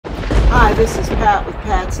This is Pat with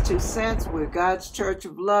Pat's 2 Cents. We're God's Church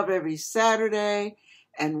of Love every Saturday,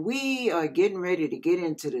 and we are getting ready to get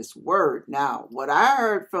into this word. Now, what I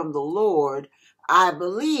heard from the Lord, I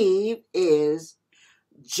believe, is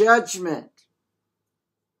judgment.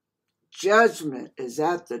 Judgment is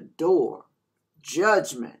at the door.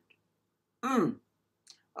 Judgment.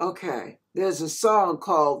 Okay, there's a song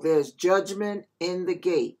called There's Judgment in the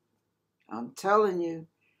Gate. I'm telling you,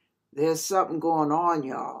 there's something going on,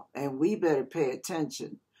 y'all, and we better pay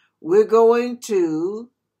attention. We're going to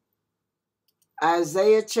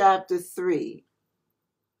Isaiah chapter 3.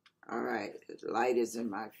 All right, the light is in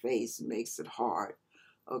my face, it makes it hard.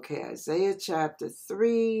 Okay, Isaiah chapter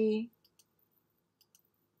 3.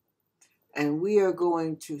 And we are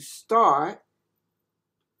going to start,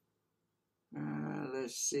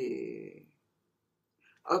 let's see.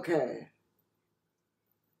 Okay.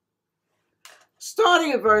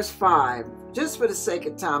 Starting at verse 5, just for the sake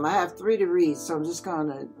of time, I have 3 to read, so I'm just going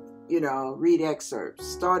to, read excerpts,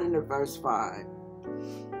 starting at verse 5.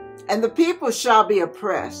 And the people shall be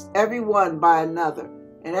oppressed, every one by another,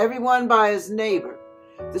 and every one by his neighbor.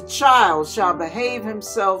 The child shall behave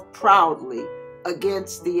himself proudly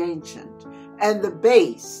against the ancient, and the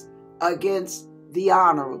base against the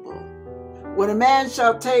honorable. When a man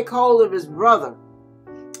shall take hold of his brother,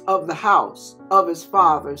 of the house of his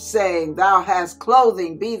father, saying, Thou hast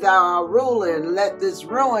clothing, be thou our ruler, and let this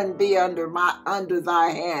ruin be under thy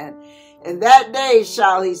hand. In that day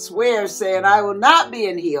shall he swear, saying, I will not be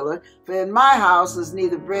an healer, for in my house is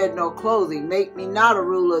neither bread nor clothing. Make me not a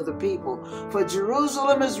ruler of the people. For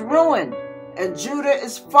Jerusalem is ruined, and Judah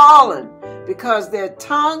is fallen, because their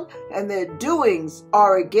tongue and their doings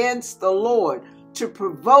are against the Lord, to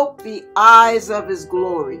provoke the eyes of his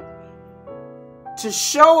glory, to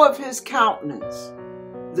show of his countenance.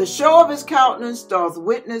 The show of his countenance doth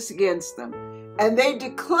witness against them, and they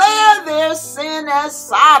declare their sin as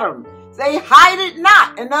Sodom. They hide it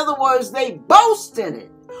not. In other words, they boast in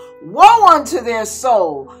it. Woe unto their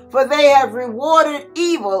soul, for they have rewarded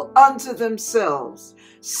evil unto themselves.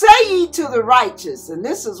 Say ye to the righteous, and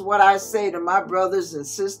this is what I say to my brothers and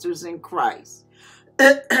sisters in Christ,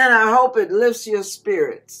 and I hope it lifts your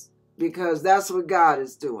spirits, because that's what God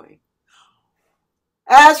is doing.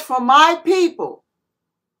 As for my people,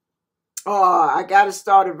 I got to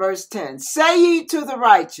start at verse 10. Say ye to the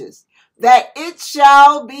righteous, that it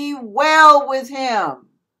shall be well with him,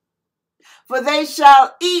 for they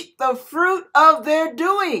shall eat the fruit of their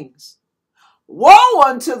doings. Woe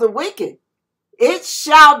unto the wicked, it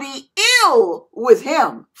shall be ill with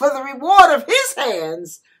him, for the reward of his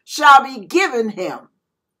hands shall be given him.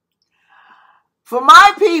 For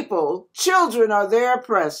my people, children are their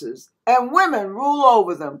oppressors, and women rule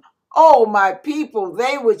over them. O my people,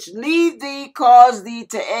 they which lead thee cause thee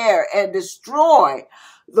to err, and destroy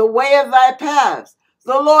the way of thy paths.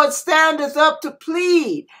 The Lord standeth up to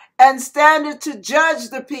plead, and standeth to judge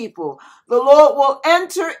the people. The Lord will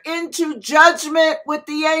enter into judgment with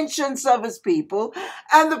the ancients of his people,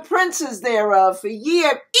 and the princes thereof, for ye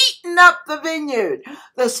have eaten up the vineyard.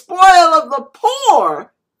 The spoil of the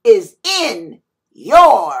poor is in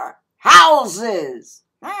your houses.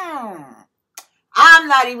 I'm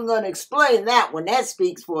not even going to explain that one. That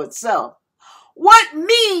speaks for itself. What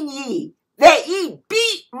mean ye that ye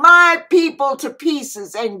beat my people to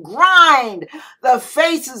pieces and grind the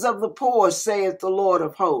faces of the poor, saith the Lord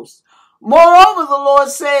of hosts? Moreover, the Lord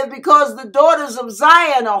saith, because the daughters of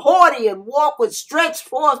Zion are haughty and walk with stretched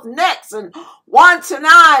forth necks and wanton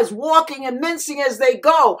eyes, walking and mincing as they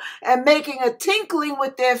go, and making a tinkling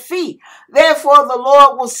with their feet. Therefore the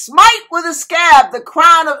Lord will smite with a scab the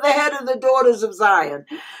crown of the head of the daughters of Zion,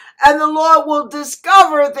 and the Lord will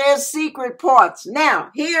discover their secret parts.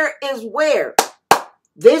 Now, here is where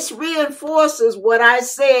this reinforces what I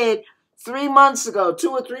said 3 months ago,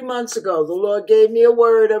 2 or 3 months ago. The Lord gave me a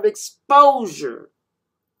word of exposure.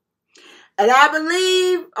 And I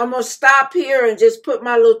believe I'm going to stop here and just put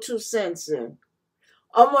my little 2 cents in.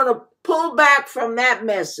 I'm going to pull back from that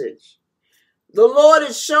message. The Lord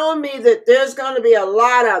is showing me that there's going to be a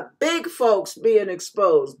lot of big folks being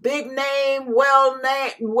exposed. Big name,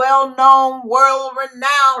 well-known,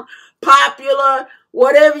 world-renowned, popular,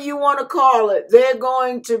 whatever you want to call it. They're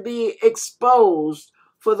going to be exposed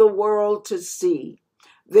for the world to see.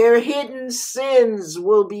 Their hidden sins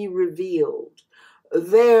will be revealed.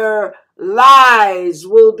 Their lies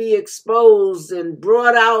will be exposed and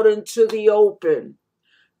brought out into the open.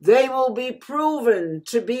 They will be proven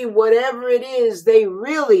to be whatever it is they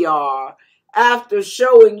really are after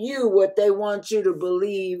showing you what they want you to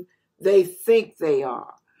believe they think they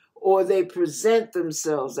are or they present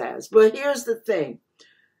themselves as. But here's the thing.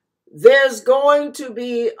 there's going to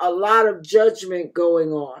be a lot of judgment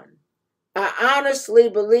going on. I honestly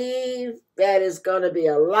believe that is going to be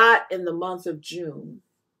a lot in the month of June.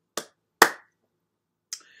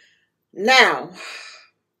 Now,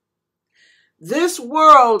 this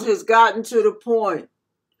world has gotten to the point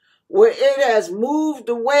where it has moved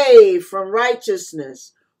away from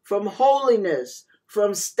righteousness, from holiness,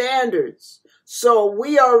 from standards. So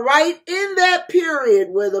we are right in that period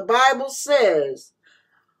where the Bible says,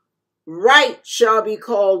 right shall be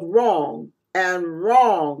called wrong, and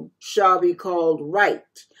wrong shall be called right.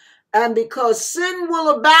 And because sin will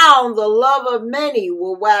abound, the love of many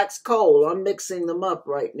will wax cold. I'm mixing them up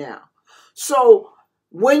right now. So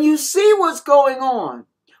when you see what's going on,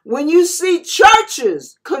 when you see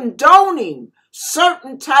churches condoning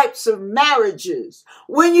certain types of marriages,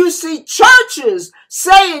 when you see churches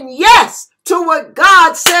saying yes to what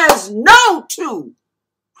God says no to,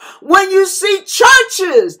 when you see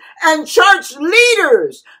churches and church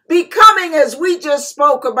leaders becoming, as we just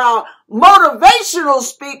spoke about, motivational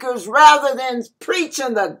speakers rather than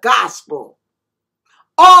preaching the gospel,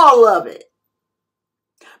 all of it.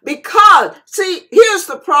 Because, see, here's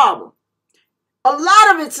the problem. A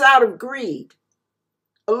lot of it's out of greed.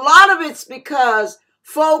 A lot of it's because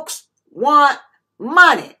folks want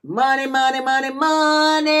money. Money, money, money,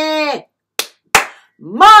 money.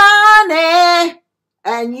 Money.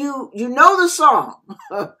 And you know the song.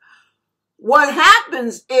 What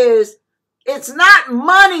happens is it's not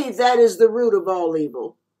money that is the root of all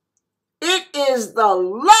evil. It is the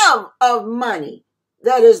love of money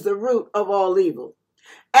that is the root of all evil.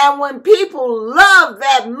 And when people love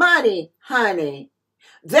that money, honey,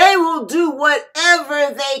 they will do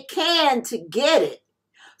whatever they can to get it.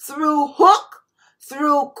 Through hook,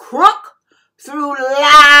 through crook, through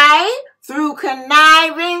lie, through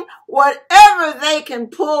conniving, whatever they can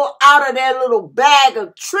pull out of their little bag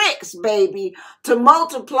of tricks, baby, to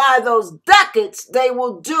multiply those ducats, they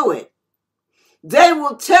will do it. They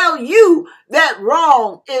will tell you that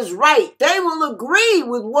wrong is right. They will agree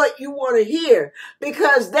with what you want to hear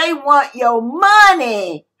because they want your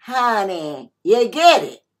money, honey. You get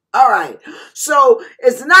it? All right. So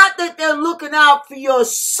it's not that they're looking out for your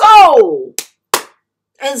soul.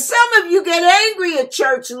 And some of you get angry at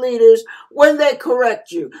church leaders when they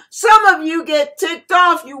correct you. Some of you get ticked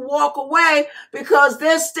off. You walk away because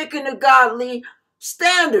they're sticking to godly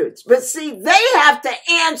standards. But see, they have to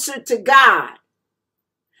answer to God.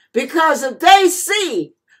 Because if they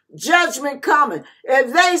see judgment coming,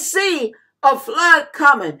 if they see a flood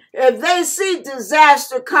coming, if they see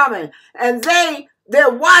disaster coming, and they're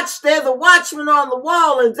the watchman on the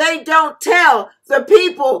wall, and they don't tell the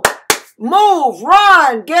people, move,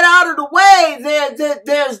 run, get out of the way,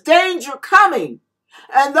 there's danger coming.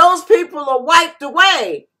 And those people are wiped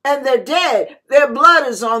away, and they're dead. Their blood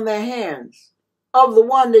is on their hands of the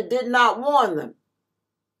one that did not warn them.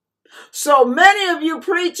 So many of you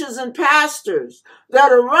preachers and pastors that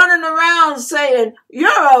are running around saying,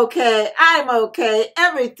 you're okay, I'm okay,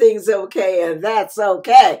 everything's okay, and that's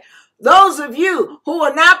okay. Those of you who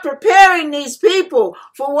are not preparing these people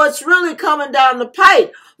for what's really coming down the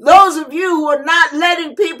pipe. Those of you who are not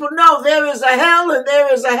letting people know there is a hell and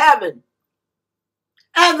there is a heaven.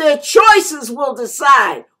 And their choices will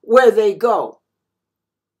decide where they go.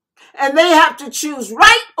 And they have to choose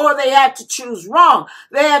right or they have to choose wrong.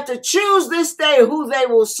 They have to choose this day who they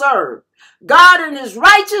will serve. God and his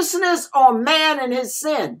righteousness or man and his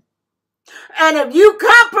sin. And if you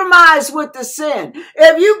compromise with the sin,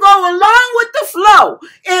 if you go along with the flow,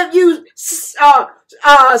 if you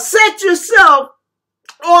set yourself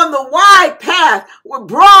on the wide path where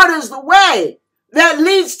broad is the way that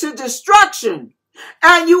leads to destruction,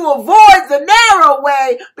 and you avoid the narrow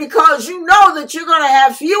way because you know that you're going to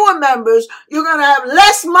have fewer members, you're going to have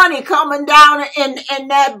less money coming down in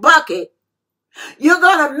that bucket, you're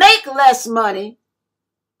going to make less money,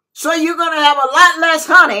 so you're going to have a lot less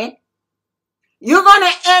honey, you're going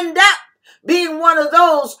to end up being one of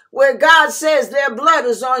those where God says their blood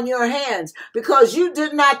is on your hands because you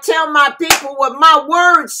did not tell my people what my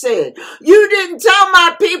word said. You didn't tell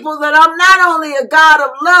my people that I'm not only a God of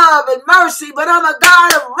love and mercy, but I'm a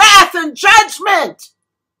God of wrath and judgment.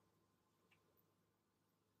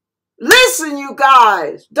 Listen, you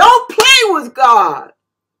guys, don't play with God.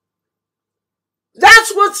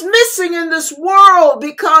 That's what's missing in this world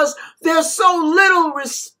because there's so little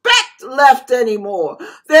respect left anymore.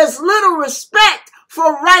 There's little respect for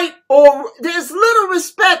right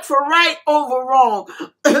over wrong.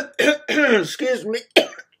 Excuse me.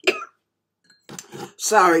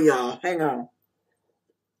 Sorry, y'all. Hang on.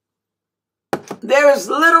 There is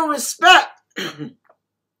little respect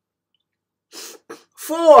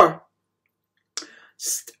for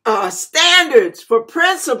standards, for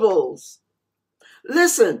principles.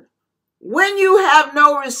 Listen, when you have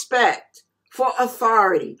no respect for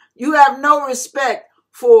authority, you have no respect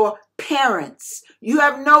for parents, you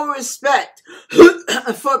have no respect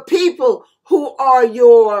for people who are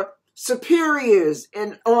your superiors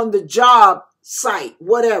and on the job site,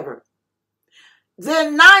 whatever,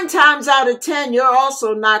 then 9 times out of 10, you're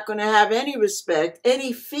also not going to have any respect,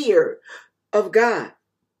 any fear of God.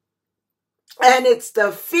 And it's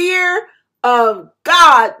the fear of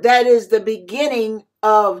God that is the beginning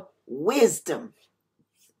of wisdom.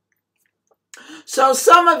 So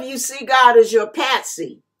some of you see God as your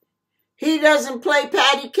patsy. He doesn't play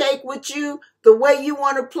patty cake with you the way you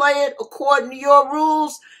want to play it according to your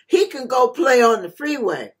rules. He can go play on the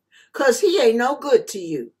freeway because he ain't no good to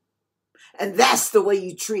you. And that's the way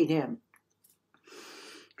you treat him.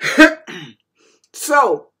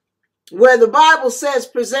 So, where the Bible says,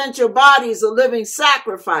 present your bodies a living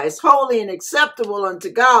sacrifice, holy and acceptable unto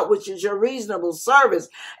God, which is your reasonable service,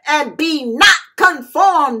 and be not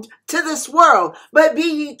conformed to this world, but be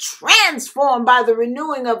ye transformed by the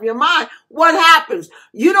renewing of your mind. What happens?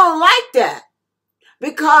 You don't like that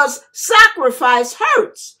because sacrifice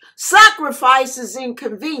hurts. Sacrifice is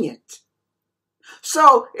inconvenient.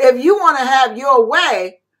 So if you want to have your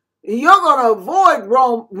way, you're going to avoid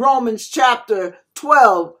Romans chapter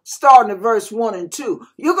 12, starting at verse 1 and 2.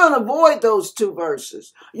 You're going to avoid those 2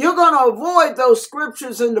 verses. You're going to avoid those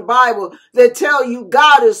scriptures in the Bible that tell you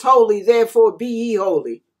God is holy, therefore be ye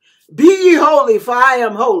holy. Be ye holy, for I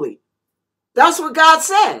am holy. That's what God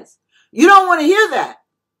says. You don't want to hear that.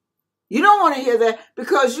 You don't want to hear that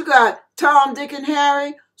because you got Tom, Dick, and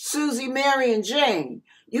Harry, Susie, Mary, and Jane.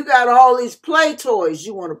 You got all these play toys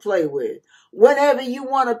you want to play with. Whenever you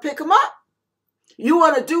want to pick them up, you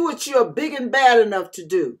want to do what you're big and bad enough to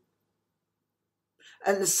do.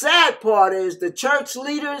 And the sad part is the church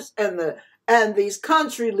leaders and these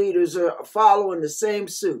country leaders are following the same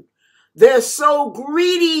suit. They're so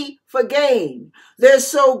greedy for gain. They're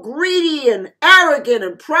so greedy and arrogant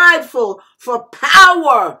and prideful for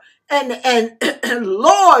power and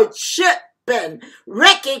lordship and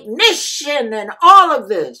recognition and all of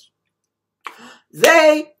this.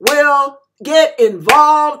 They will get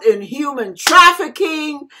involved in human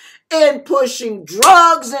trafficking, in pushing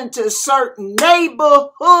drugs into certain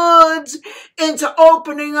neighborhoods, into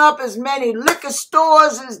opening up as many liquor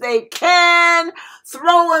stores as they can,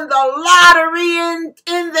 throwing the lottery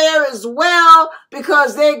in there as well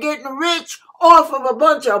because they're getting rich off of a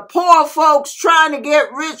bunch of poor folks trying to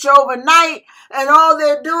get rich overnight, and all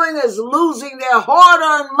they're doing is losing their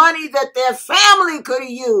hard-earned money that their family could have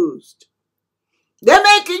used. They're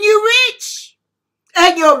making you rich,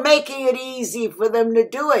 and you're making it easy for them to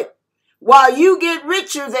do it. While you get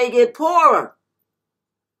richer, they get poorer.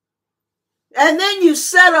 And then you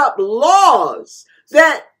set up laws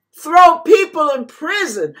that throw people in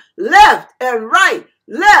prison left and right,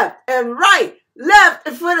 left and right, left.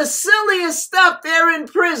 And for the silliest stuff, they're in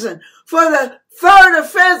prison. For the 3rd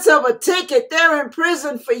offense of a ticket, they're in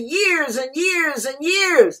prison for years and years and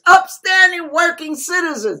years. Upstanding working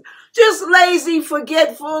citizens, just lazy,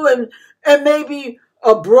 forgetful, and maybe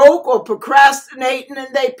broke or procrastinating,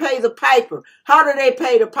 and they pay the piper. How do they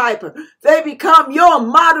pay the piper? They become your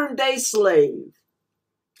modern day slave.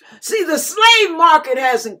 See, the slave market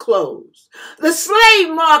hasn't closed. The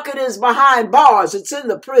slave market is behind bars. It's in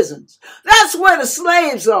the prisons. That's where the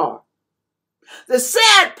slaves are. The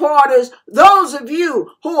sad part is those of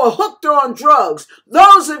you who are hooked on drugs,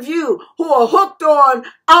 those of you who are hooked on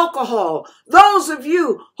alcohol, those of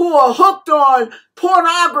you who are hooked on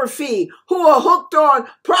pornography, who are hooked on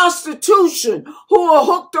prostitution, who are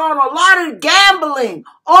hooked on a lot of gambling,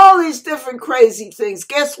 all these different crazy things.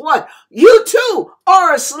 Guess what? You too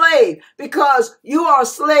are a slave because you are a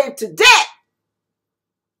slave to debt.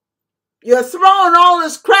 You're throwing all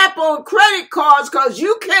this crap on credit cards because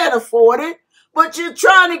you can't afford it. But you're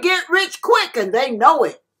trying to get rich quick, and they know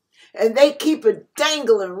it. And they keep it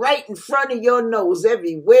dangling right in front of your nose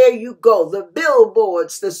everywhere you go. The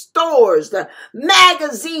billboards, the stores, the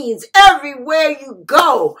magazines, everywhere you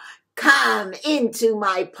go. Come into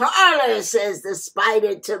my parlor, says the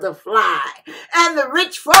spider to the fly. And the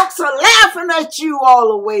rich folks are laughing at you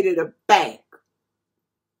all the way to the bank.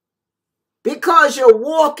 Because you're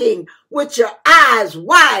walking with your eyes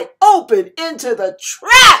wide open into the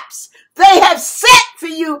traps they have set for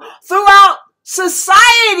you throughout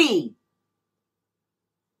society.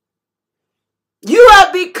 You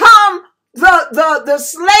have become the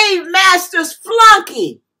slave master's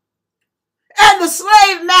flunky. And the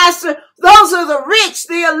slave master, those are the rich,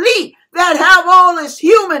 the elite. that have all this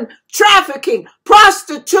human trafficking,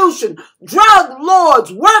 prostitution, drug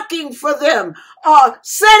lords working for them,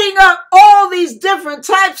 setting up all these different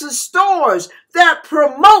types of stores that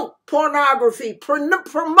promote pornography,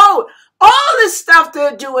 promote all this stuff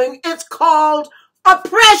they're doing. It's called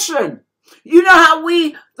oppression. You know how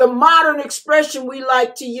the modern expression we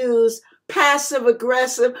like to use, passive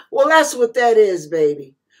aggressive? Well, that's what that is,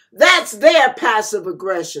 baby. That's their passive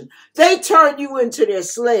aggression. They turn you into their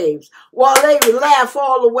slaves while they laugh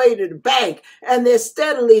all the way to the bank, and they're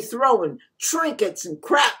steadily throwing trinkets and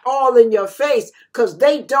crap all in your face because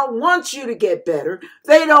they don't want you to get better.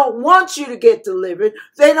 They don't want you to get delivered.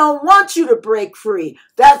 They don't want you to break free.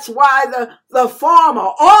 That's why the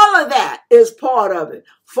farmer, all of that is part of it.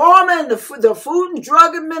 Farmer and the Food and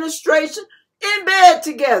Drug Administration in bed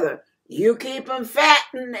together. You keep them fat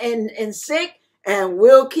and sick, and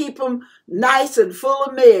we'll keep them nice and full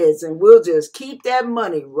of meds, and we'll just keep that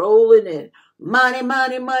money rolling in. Money,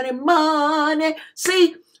 money, money, money.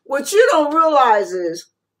 See, what you don't realize is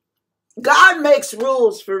God makes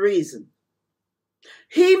rules for a reason.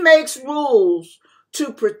 He makes rules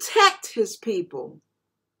to protect his people.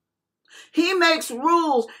 He makes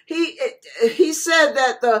rules. He said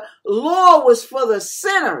that the law was for the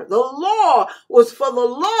sinner. The law was for the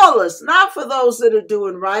lawless, not for those that are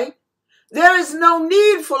doing right. There is no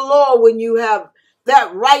need for law when you have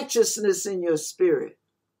that righteousness in your spirit.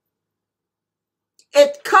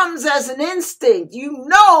 It comes as an instinct. You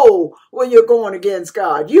know when you're going against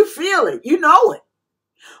God. You feel it. You know it.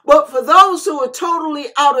 But for those who are totally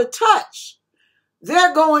out of touch,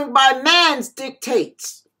 they're going by man's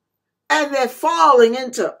dictates. And they're falling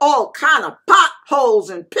into all kind of potholes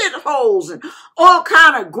and pit holes and all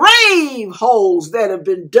kind of grave holes that have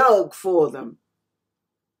been dug for them.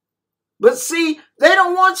 But see, they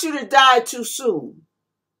don't want you to die too soon,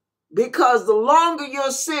 because the longer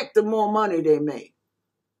you're sick, the more money they make.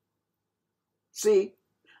 See,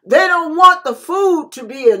 they don't want the food to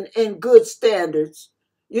be in good standards.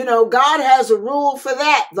 You know, God has a rule for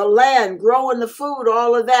that. The land, growing the food,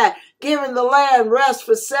 all of that, giving the land rest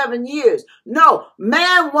for 7 years. No,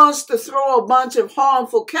 man wants to throw a bunch of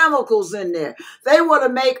harmful chemicals in there. They want to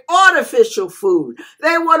make artificial food.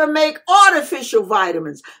 They want to make artificial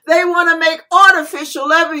vitamins. They want to make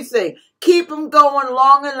artificial everything. Keep them going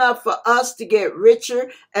long enough for us to get richer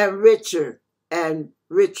and richer and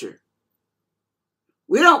richer.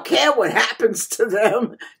 We don't care what happens to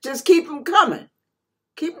them. Just keep them coming.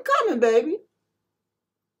 Keep them coming, baby.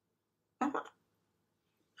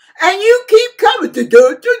 And you keep coming.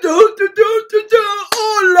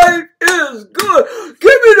 Oh, life is good.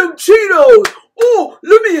 Give me them Cheetos. Oh,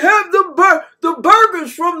 let me have the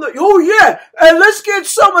burgers from the, oh yeah. And let's get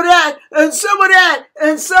some of that and some of that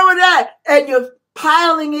and some of that. And you're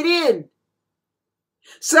piling it in.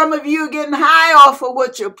 Some of you are getting high off of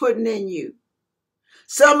what you're putting in you.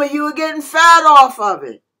 Some of you are getting fat off of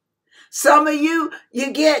it. Some of you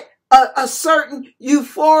get a certain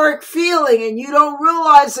euphoric feeling and you don't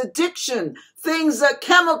realize addiction, things that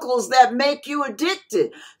chemicals that make you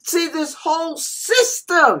addicted. See, this whole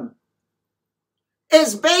system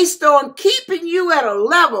is based on keeping you at a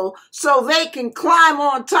level so they can climb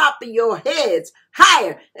on top of your heads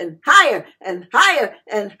higher and higher and higher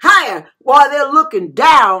and higher while they're looking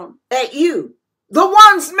down at you. The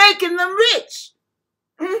ones making them rich.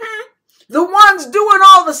 Mm-hmm. The ones doing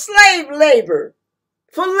all the slave labor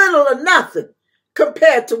for little or nothing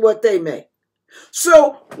compared to what they make.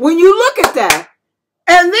 So when you look at that,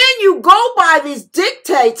 and then you go by these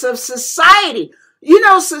dictates of society, you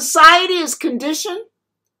know, society is conditioned.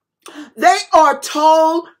 They are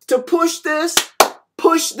told to push this,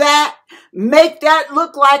 push that, make that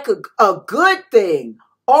look like a good thing.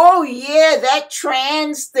 Oh yeah, that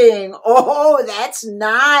trans thing. Oh, that's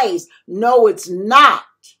nice. No, it's not.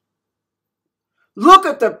 Look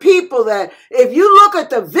at the people that, if you look at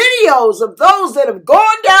the videos of those that have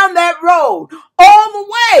gone down that road all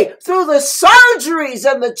the way through the surgeries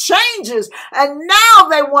and the changes, and now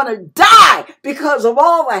they want to die because of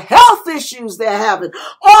all the health issues they're having,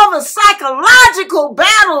 all the psychological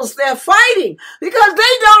battles they're fighting because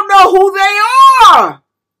they don't know who they are.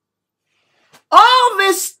 All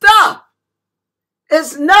this stuff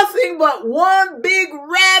is nothing but one big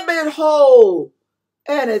rabbit hole,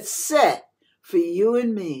 and it's set for you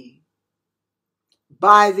and me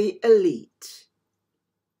by the elite.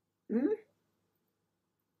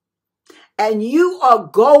 And you are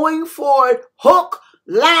going for it hook,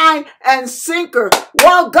 line, and sinker,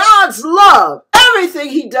 while God's love, everything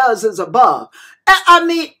he does is above. I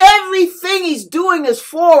mean, everything he's doing is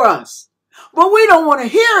for us, but we don't want to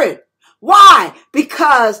hear it. Why?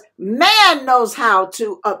 Because man knows how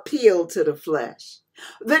to appeal to the flesh.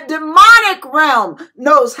 The demonic realm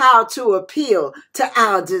knows how to appeal to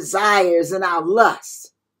our desires and our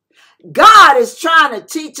lusts. God is trying to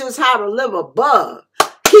teach us how to live above.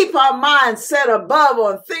 Keep our minds set above,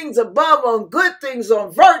 on things above, on good things,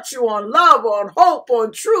 on virtue, on love, on hope,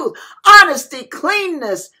 on truth, honesty,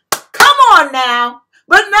 cleanness. Come on now.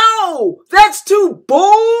 But no, that's too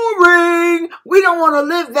boring. We don't want to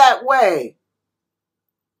live that way.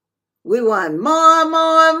 We want more,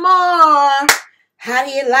 more, more. How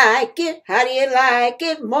do you like it? How do you like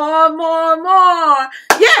it? More, more, more.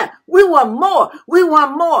 Yeah, we want more. We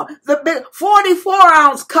want more. The big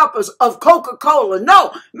 44-ounce cup of Coca-Cola.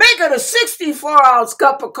 No, make it a 64-ounce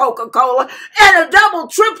cup of Coca-Cola and a double,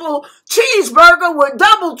 triple cheeseburger with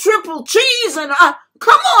double, triple cheese. And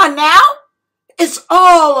come on now. It's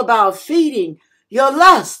all about feeding your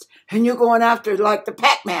lust. And you're going after it like the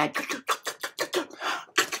Pac-Man.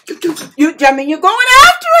 You're going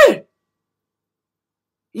after it.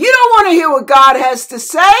 You don't want to hear what God has to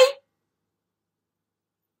say.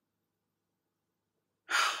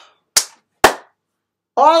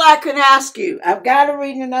 All I can ask you, I've got to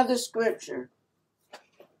read another scripture.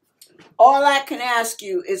 All I can ask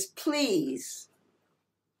you is please,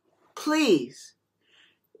 please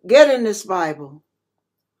get in this Bible.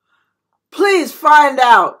 Please find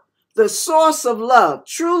out the source of love.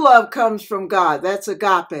 True love comes from God. That's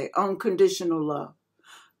agape, unconditional love.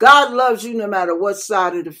 God loves you no matter what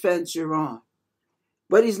side of the fence you're on.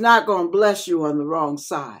 But he's not going to bless you on the wrong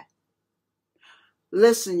side.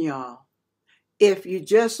 Listen, y'all. If you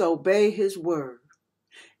just obey his word,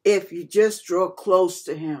 if you just draw close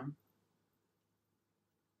to him,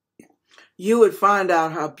 you would find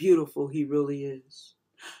out how beautiful he really is.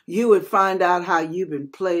 You would find out how you've been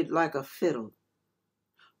played like a fiddle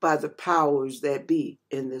by the powers that be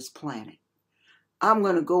in this planet. I'm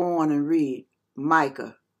going to go on and read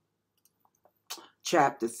Micah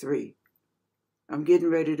chapter 3. I'm getting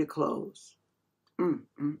ready to close.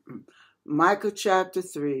 Micah chapter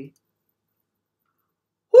 3.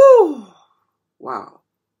 Whoo! Wow.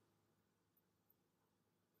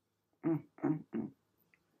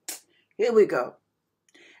 Here we go.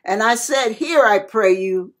 And I said, hear, I pray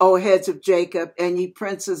you, O heads of Jacob, and ye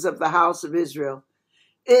princes of the house of Israel.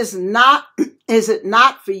 Is it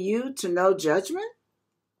not for you to know judgment?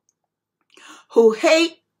 Who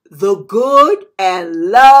hate the good and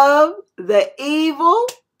love the evil,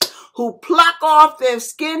 who pluck off their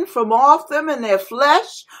skin from off them and their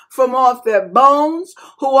flesh from off their bones,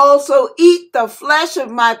 who also eat the flesh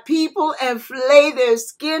of my people and flay their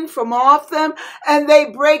skin from off them, and they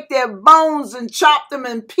break their bones and chop them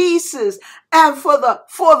in pieces, and for the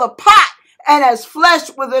pot, and as flesh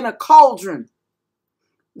within a cauldron.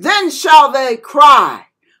 Then shall they cry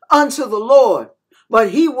unto the Lord,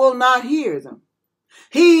 but he will not hear them.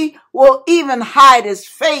 He will even hide his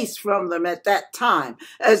face from them at that time,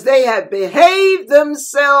 as they have behaved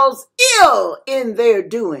themselves ill in their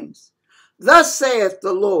doings. Thus saith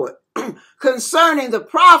the Lord, concerning the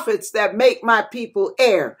prophets that make my people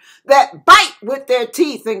err, that bite with their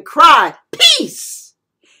teeth and cry, peace.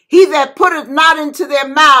 He that putteth not into their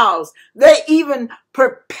mouths, they even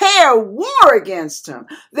prepare war against him.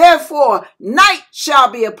 Therefore, night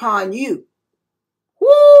shall be upon you.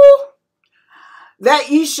 Woo!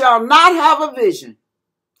 That ye shall not have a vision,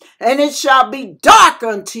 and it shall be dark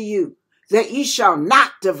unto you, that ye shall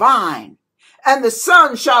not divine. And the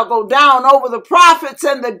sun shall go down over the prophets,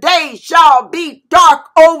 and the day shall be dark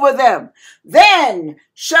over them. Then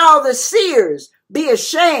shall the seers be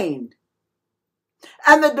ashamed,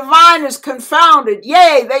 and the diviners confounded.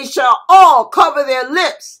 Yea, they shall all cover their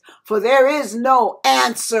lips, for there is no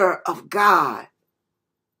answer of God.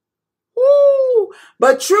 Woo!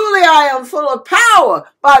 But truly I am full of power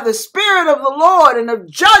by the Spirit of the Lord, and of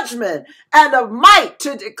judgment and of might,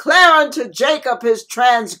 to declare unto Jacob his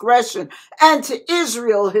transgression, and to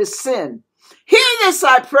Israel his sin. Hear this,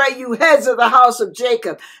 I pray you, heads of the house of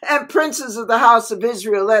Jacob and princes of the house of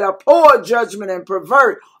Israel, that abhor judgment and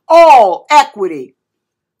pervert all equity.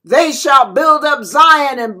 They shall build up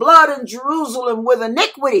Zion and blood in Jerusalem with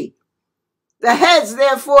iniquity. The heads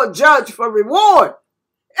therefore judge for reward,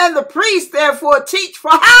 and the priests therefore teach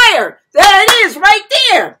for hire. There it is right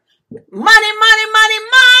there. Money, money,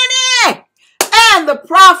 money, money. And the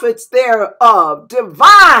prophets thereof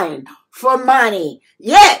divine for money.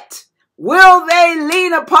 Yet will they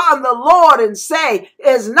lean upon the Lord and say,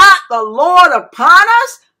 is not the Lord upon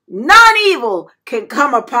us? None evil can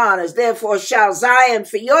come upon us. Therefore shall Zion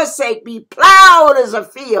for your sake be plowed as a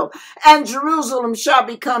field, and Jerusalem shall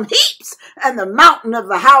become heaps, and the mountain of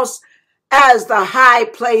the house as the high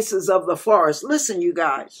places of the forest. Listen, you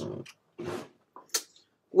guys.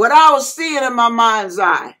 What I was seeing in my mind's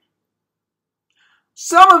eye.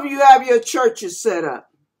 Some of you have your churches set up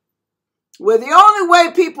where the only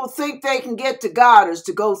way people think they can get to God is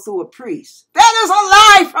to go through a priest. That is a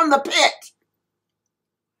lie from the pit.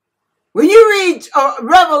 When you read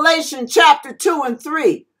Revelation chapter 2 and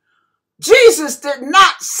 3, Jesus did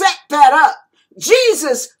not set that up.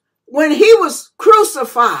 Jesus, when he was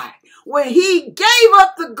crucified, when he gave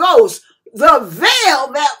up the ghost, the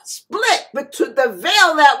veil that split, the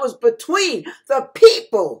veil that was between the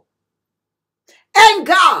people and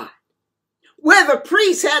God, where the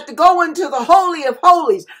priest had to go into the Holy of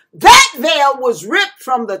Holies, that veil was ripped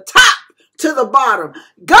from the top to the bottom.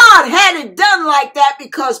 God had it done like that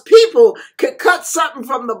because people could cut something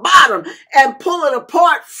from the bottom and pull it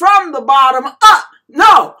apart from the bottom up.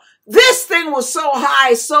 No, this thing was so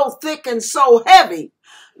high, so thick, and so heavy.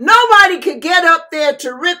 Nobody could get up there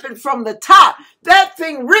to rip it from the top. That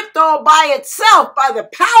thing ripped all by itself by the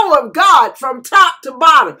power of God from top to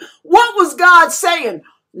bottom. What was God saying?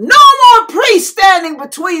 No more priests standing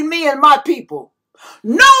between me and my people.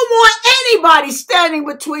 No more anybody standing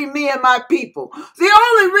between me and my people. The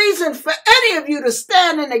only reason for any of you to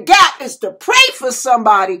stand in the gap is to pray for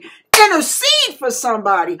somebody, intercede for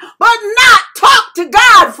somebody, but not talk to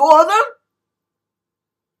God for them.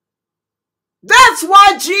 That's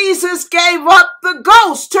why Jesus gave up the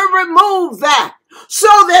ghost, to remove that, so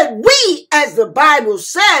that we, as the Bible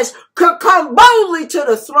says, could come boldly to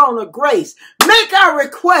the throne of grace, make our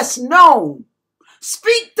requests known,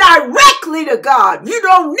 speak directly to God. You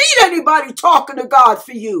don't need anybody talking to God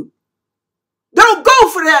for you. Don't go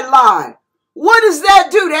for that lie. What does that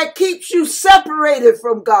do? That keeps you separated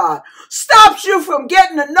from God, stops you from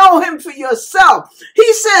getting to know him for yourself.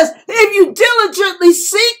 He says, if you diligently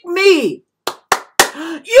seek me,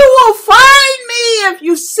 you will find me if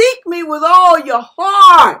you seek me with all your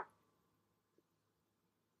heart.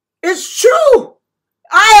 It's true.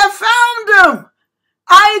 I have found him.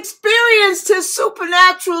 I experienced his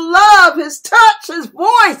supernatural love, his touch, his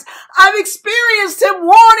voice. I've experienced him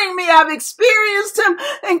warning me. I've experienced him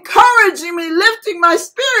encouraging me, lifting my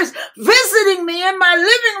spirits, visiting me in my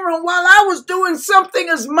living room while I was doing something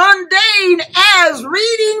as mundane as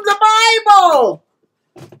reading the Bible.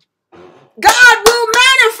 God will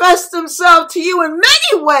manifest himself to you in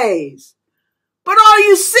many ways. But are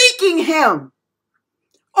you seeking him?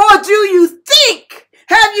 Or do you think,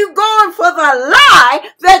 have you gone for the lie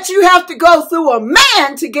that you have to go through a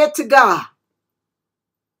man to get to God?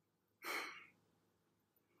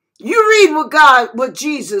 You read what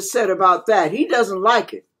Jesus said about that. He doesn't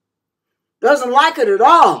like it. Doesn't like it at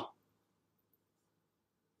all.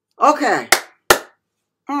 Okay.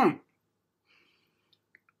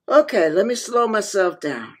 Okay, let me slow myself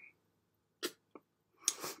down.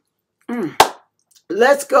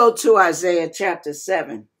 Let's go to Isaiah chapter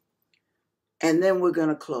 7, and then we're going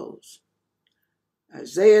to close.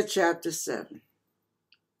 Isaiah chapter 7.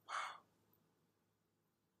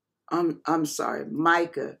 I'm sorry,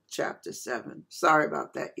 Micah chapter 7. Sorry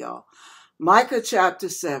about that, y'all. Micah chapter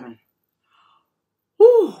 7.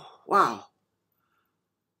 Whew, wow.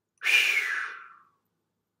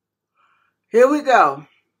 Here we go.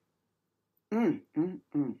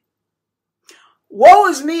 Woe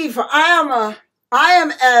is me, for I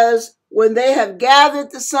am as when they have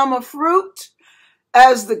gathered the summer fruit,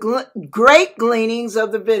 as the great gleanings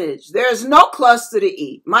of the vintage. There is no cluster to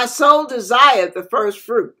eat. My soul desireth the first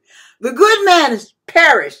fruit. The good man is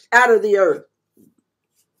perished out of the earth,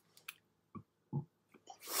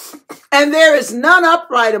 and there is none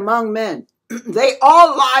upright among men. They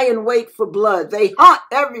all lie in wait for blood. They hunt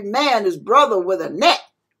every man his brother with a net,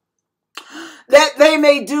 that they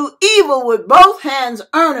may do evil with both hands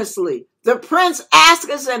earnestly. The prince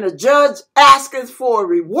asketh, and the judge asketh for a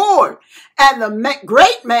reward. And the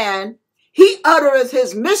great man, he uttereth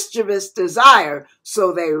his mischievous desire,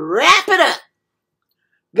 so they wrap it up.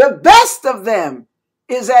 The best of them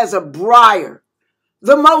is as a briar.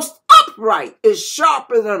 The most upright is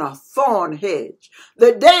sharper than a thorn hedge.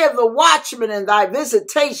 The day of the watchman and thy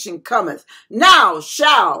visitation cometh. Now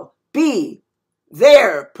shall be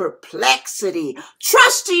their perplexity.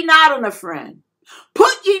 Trust ye not in a friend.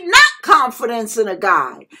 Put ye not confidence in a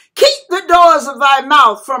guide. Keep the doors of thy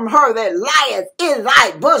mouth from her that lieth in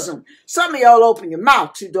thy bosom. Some of y'all open your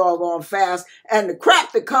mouth too doggone fast, and the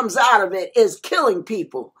crap that comes out of it is killing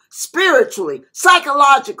people. Spiritually,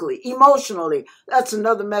 psychologically, emotionally. That's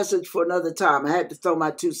another message for another time. I had to throw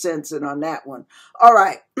my 2 cents in on that one. All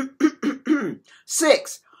right.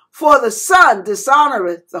 6. For the son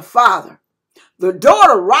dishonoreth the father. The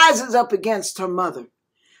daughter rises up against her mother.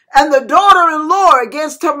 and the daughter-in-law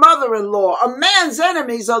against her mother-in-law. A man's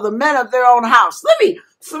enemies are the men of their own house. Let me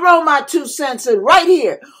throw my 2 cents in right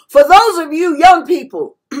here. For those of you young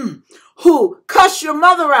people who cuss your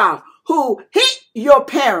mother out, who hit your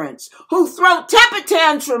parents, who throw temper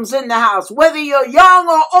tantrums in the house, whether you're young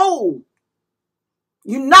or old,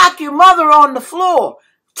 you knock your mother on the floor,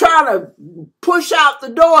 trying to push out the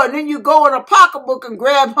door, and then you go in a pocketbook and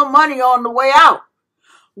grab her money on the way out.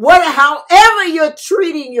 However you're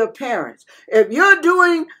treating your parents, if you're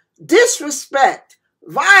doing disrespect,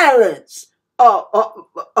 violence,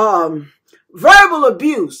 verbal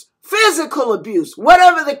abuse, physical abuse,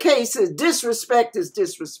 whatever the case is disrespect.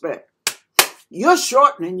 You're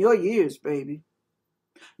shortening your years, baby.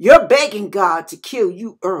 You're begging God to kill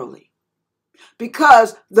you early,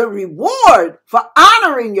 because the reward for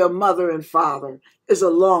honoring your mother and father is a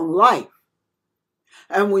long life.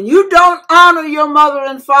 And when you don't honor your mother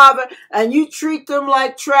and father and you treat them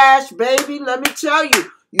like trash, baby, let me tell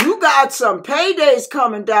you, you got some paydays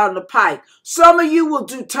coming down the pike. Some of you will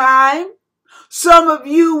do time. Some of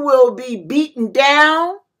you will be beaten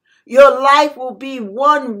down. Your life will be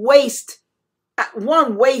one waste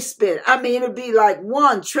bit. I mean, it'll be like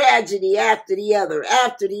one tragedy after the other,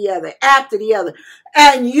 after the other, after the other.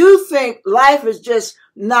 And you think life is just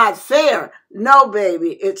not fair. No,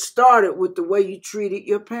 baby, it started with the way you treated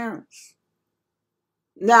your parents.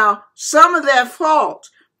 Now, some of their fault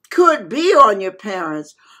could be on your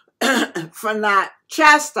parents for not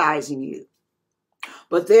chastising you.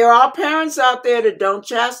 But there are parents out there that don't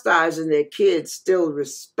chastise and their kids still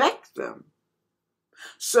respect them.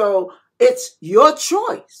 So it's your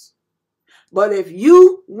choice. But if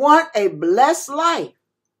you want a blessed life,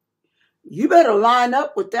 you better line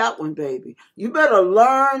up with that one, baby. You better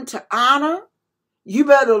learn to honor. You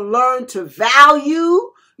better learn to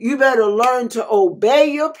value. You better learn to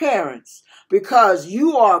obey your parents, because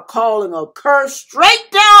you are calling a curse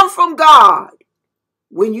straight down from God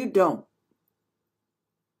when you don't.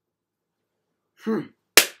 All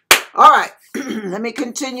right, let me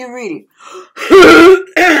continue reading.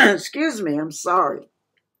 Excuse me, I'm sorry.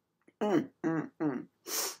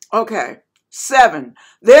 Okay, 7.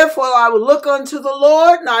 Therefore I will look unto the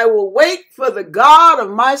Lord, and I will wait for the God of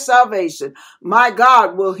my salvation. My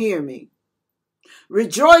God will hear me.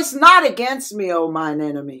 Rejoice not against me, O mine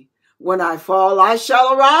enemy. When I fall, I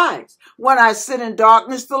shall arise. When I sit in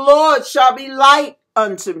darkness, the Lord shall be light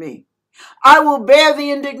unto me. I will bear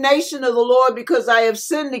the indignation of the Lord, because I have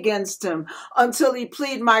sinned against him, until he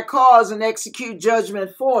plead my cause and execute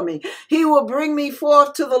judgment for me. He will bring me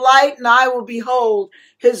forth to the light, and I will behold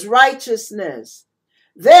his righteousness.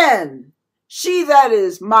 Then she that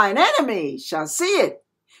is mine enemy shall see it,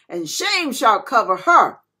 and shame shall cover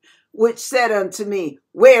her, which said unto me,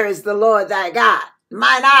 where is the Lord thy God?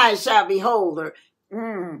 Mine eyes shall behold her.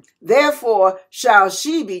 Therefore shall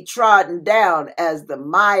she be trodden down as the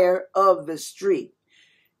mire of the street.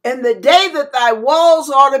 In the day that thy walls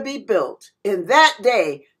are to be built, in that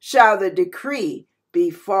day shall the decree be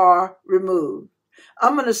far removed.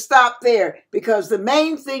 I'm going to stop there, because the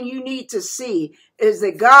main thing you need to see is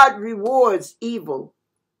that God rewards evil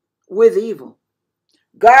with evil.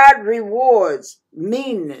 God rewards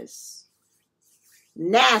meanness,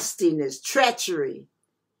 nastiness, treachery.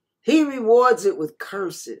 He rewards it with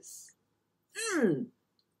curses,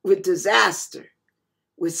 with disaster,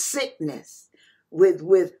 with sickness,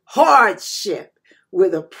 with hardship,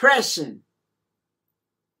 with oppression.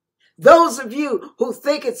 Those of you who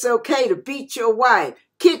think it's okay to beat your wife,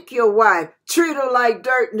 kick your wife, treat her like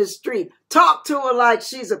dirt in the street, talk to her like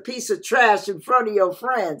she's a piece of trash in front of your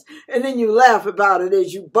friends, and then you laugh about it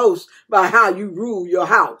as you boast about how you rule your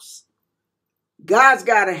house. God's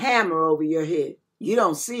got a hammer over your head. You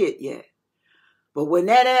don't see it yet. But when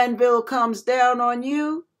that anvil comes down on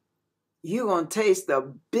you, you're going to taste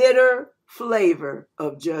the bitter flavor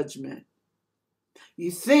of judgment.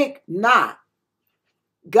 You think not.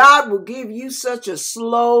 God will give you such a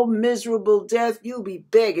slow, miserable death, you'll be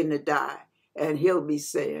begging to die. And he'll be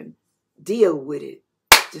saying, deal with it,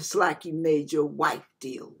 just like you made your wife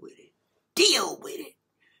deal with it. Deal with it.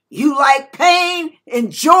 You like pain?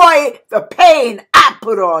 Enjoy the pain I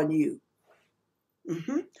put on you.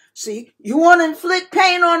 See, you want to inflict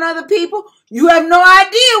pain on other people? You have no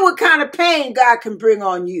idea what kind of pain God can bring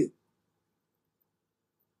on you.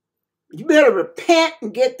 You better repent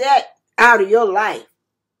and get that out of your life.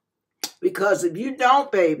 Because if you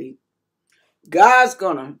don't, baby, God's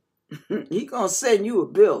He's gonna send you a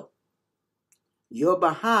bill. Your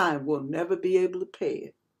behind will never be able to pay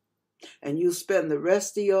it. And you'll spend the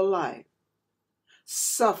rest of your life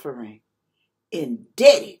suffering,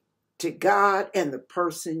 indebted to God and the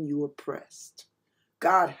person you oppressed.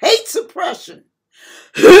 God hates oppression.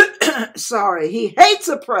 Sorry, he hates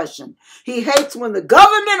oppression. He hates when the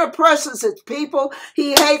government oppresses its people.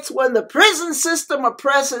 He hates when the prison system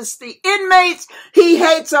oppresses the inmates. He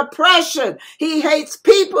hates oppression. He hates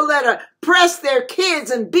people that oppress their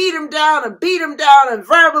kids and beat them down and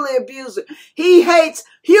verbally abuse them. He hates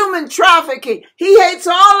human trafficking. He hates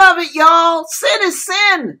all of it, y'all. Sin is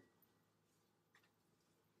sin.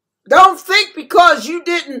 Don't think because you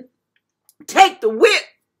didn't take the whip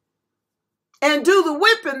and do the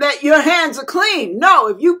whipping that your hands are clean. No,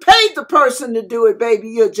 if you paid the person to do it, baby,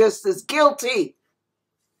 you're just as guilty.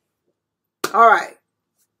 All right.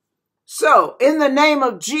 So, in the name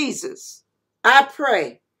of Jesus, I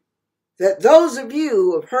pray that those of you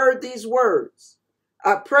who have heard these words,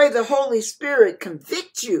 I pray the Holy Spirit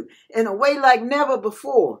convict you in a way like never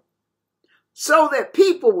before, so that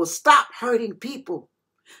people will stop hurting people.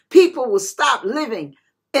 People will stop living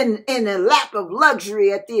in a lap of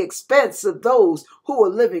luxury at the expense of those who are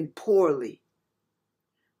living poorly.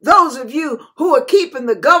 Those of you who are keeping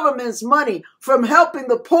the government's money from helping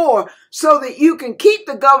the poor so that you can keep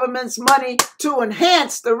the government's money to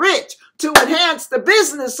enhance the rich, to enhance the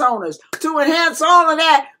business owners, to enhance all of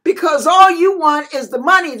that, because all you want is the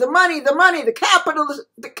money, the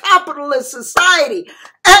capitalist society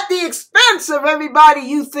at the expense of everybody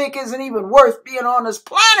you think isn't even worth being on this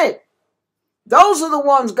planet. Those are the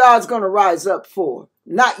ones God's going to rise up for,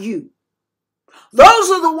 not you. Those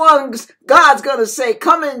are the ones God's going to say,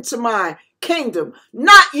 come into my kingdom,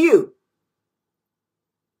 not you.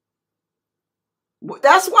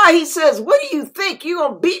 That's why he says, what do you think? You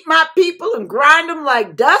going to beat my people and grind them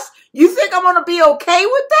like dust? You think I'm going to be okay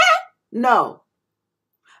with that? No.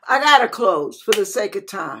 I got to close for the sake of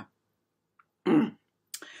time.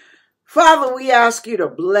 Father, we ask you to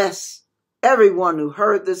bless everyone who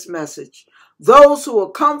heard this message. Those who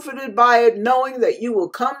are comforted by it, knowing that you will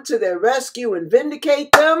come to their rescue and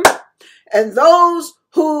vindicate them. And those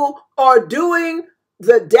who are doing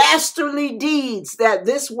the dastardly deeds that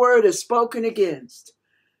this word is spoken against.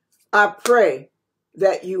 I pray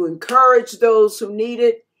that you encourage those who need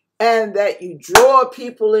it and that you draw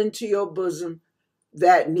people into your bosom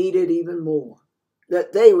that need it even more.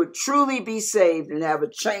 That they would truly be saved and have a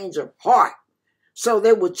change of heart. So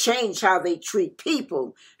they will change how they treat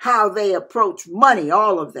people, how they approach money,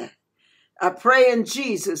 all of that. I pray in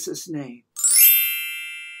Jesus' name.